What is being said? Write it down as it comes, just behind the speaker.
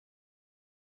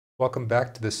Welcome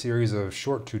back to the series of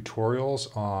short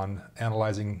tutorials on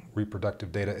analyzing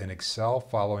reproductive data in Excel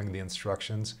following the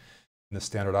instructions in the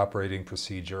standard operating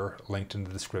procedure linked in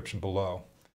the description below.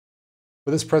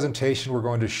 For this presentation, we're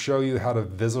going to show you how to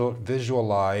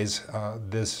visualize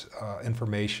this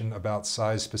information about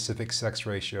size-specific sex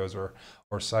ratios or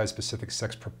size-specific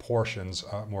sex proportions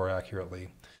more accurately.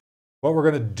 What we're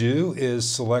going to do is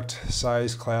select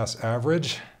size class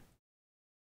average,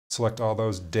 select all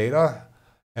those data,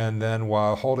 and then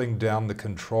while holding down the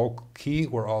control key,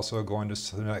 we're also going to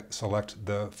select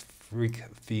the freak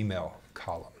female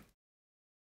column.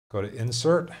 Go to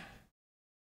Insert,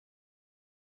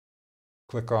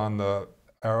 click on the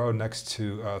arrow next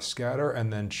to Scatter,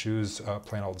 and then choose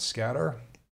plain old Scatter.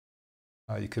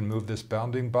 You can move this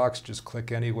bounding box, just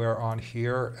click anywhere on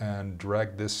here and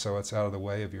drag this so it's out of the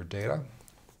way of your data.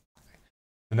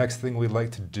 The next thing we'd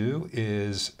like to do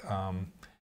is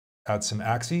add some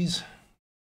axes.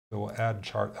 So we'll add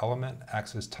chart element,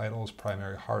 axis titles,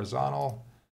 primary horizontal,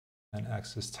 and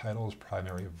axis titles,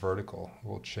 primary vertical.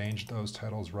 We'll change those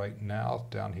titles right now.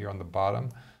 Down here on the bottom,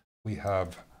 we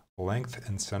have length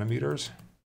in centimeters.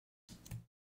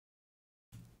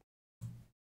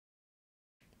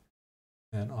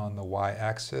 And on the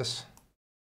y-axis,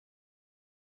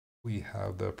 we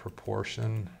have the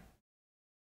proportion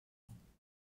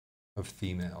of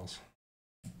females.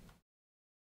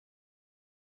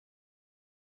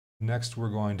 Next, we're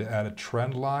going to add a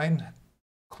trend line.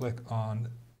 Click on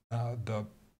the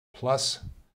plus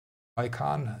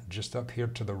icon just up here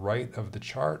to the right of the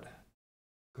chart.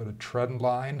 Go to trend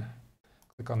line.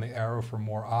 Click on the arrow for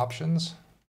more options.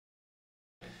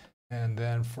 And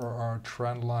then for our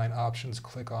trend line options,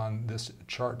 click on this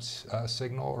chart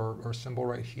signal or symbol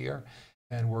right here.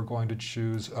 And we're going to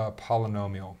choose a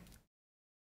polynomial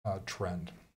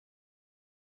trend.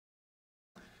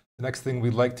 The next thing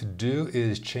we'd like to do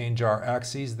is change our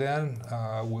axes then.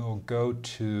 We'll go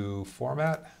to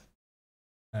Format,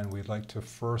 and we'd like to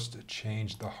first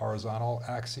change the horizontal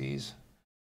axes.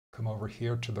 Come over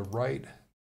here to the right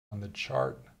on the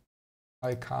chart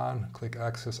icon, click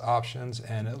Axis Options,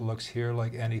 and it looks here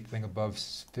like anything above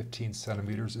 15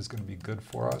 centimeters is going to be good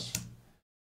for us.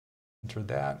 Enter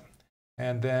that.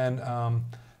 And then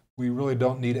we really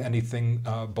don't need anything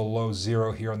below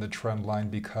 0 here on the trend line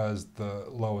because the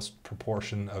lowest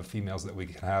proportion of females that we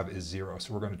can have is 0.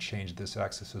 So we're going to change this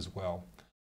axis as well.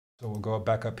 So we'll go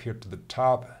back up here to the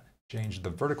top, change the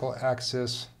vertical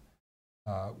axis.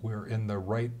 We're in the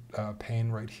right pane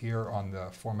right here on the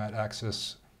Format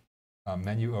Axis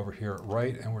menu over here at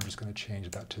right, and we're just going to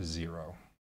change that to 0.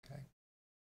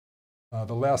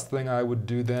 The last thing I would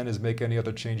do then is make any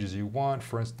other changes you want.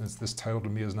 For instance, this title to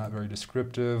me is not very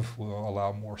descriptive. We'll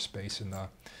allow more space in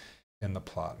the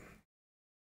plot.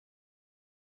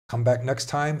 Come back next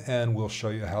time and we'll show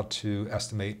you how to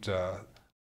estimate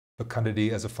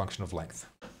fecundity as a function of length.